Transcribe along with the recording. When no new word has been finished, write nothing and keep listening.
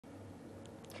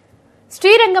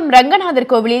ஸ்ரீரங்கம் ரங்கநாதர்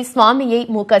கோவிலில் சுவாமியை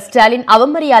மு.க. ஸ்டாலின்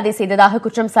அவமரியாதை செய்ததாக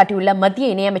குற்றம் சாட்டியுள்ள மத்திய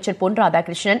இணையமைச்சர் பொன்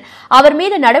ராதாகிருஷ்ணன் அவர்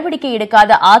மீது நடவடிக்கை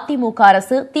எடுக்காத அதிமுக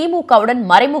அரசு திமுகவுடன்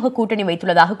மறைமுக கூட்டணி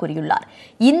வைத்துள்ளதாக கூறியுள்ளார்.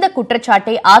 இந்த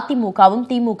குற்றச்சாட்டை அதிமுகவும்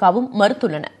திமுகவும்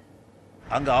மறுத்துள்ளன.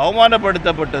 அங்கு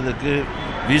அவமானப்படுத்தப்பட்டதுக்கு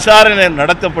விசாரணை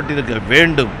நடத்தப்பட்டிருக்க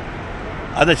வேண்டும்.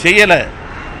 அதை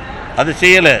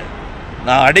செய்யல.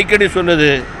 நான் அடிக்கடி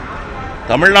சொன்னது,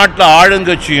 தமிழ்நாட்டில்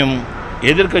ஆளுங்கட்சியும்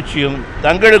எதிர்கட்சியும்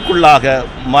தங்களுக்குள்ளாக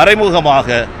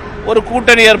மறைமுகமாக ஒரு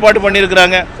கூட்டணி ஏற்பாடு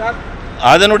பண்ணியிருக்கிறாங்க.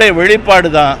 அதனுடைய வெளிப்பாடு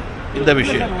தான் இந்த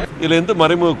விஷயம். இதில் எந்த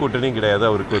மறைமுக கூட்டணியும் கிடையாது.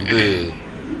 அவருக்கு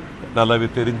நல்லாவே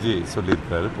தெரிஞ்சு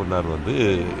சொல்லியிருக்காரு. பொன்னார்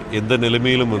எந்த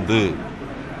நிலைமையிலும்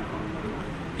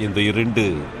இந்த இரண்டு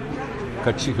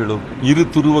கட்சிகளும் இரு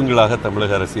துருவங்களாக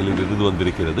தமிழக அரசியலில் இருந்து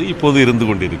வந்திருக்கிறது, இப்போது இருந்து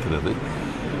கொண்டிருக்கிறது.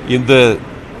 இந்த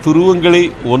துருவங்களை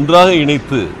ஒன்றாக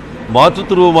இணைத்து மாற்று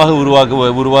துருவமாக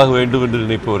உருவாக வேண்டும் என்று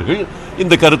நினைப்பவர்கள்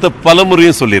இந்த கருத்தை பல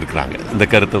முறையும் சொல்லியிருக்கிறாங்க. இந்த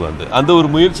கருத்தை அந்த ஒரு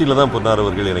முயற்சியில் தான் பொன்னார்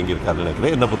அவர்கள் இறங்கியிருக்காருன்னு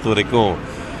நினைக்கிறேன். என்னை பொறுத்த வரைக்கும்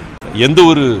எந்த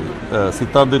ஒரு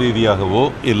சித்தாந்த ரீதியாகவோ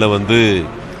இல்லை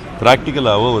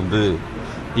பிராக்டிக்கலாகவோ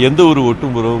எந்த ஒரு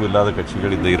ஒட்டுமுறவும் இல்லாத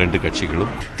கட்சிகள் இந்த இரண்டு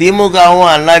கட்சிகளும். திமுகவும்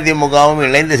அதிமுகவும்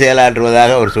இணைந்து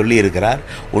செயலாற்றுவதாக அவர் சொல்லியிருக்கிறார்.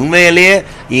 உண்மையிலேயே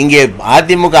இங்கே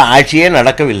அதிமுக ஆட்சியே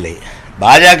நடக்கவில்லை,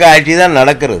 பாஜக ஆட்சி தான்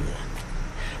நடக்கிறது.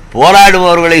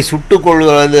 போராடுபவர்களை சுட்டுக்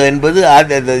கொள்வது என்பது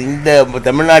இந்த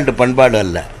தமிழ்நாட்டு பண்பாடு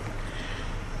அல்ல.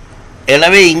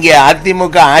 எனவே இங்கே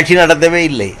அதிமுக ஆட்சி நடத்தவே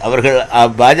இல்லை. அவர்கள்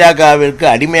பாஜகவிற்கு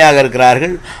அடிமையாக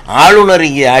இருக்கிறார்கள். ஆளுநர்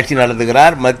இங்கே ஆட்சி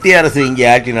நடத்துகிறார், மத்திய அரசு இங்கே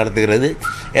ஆட்சி நடத்துகிறது.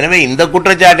 எனவே இந்த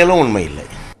குற்றச்சாட்டிலும் உண்மை இல்லை.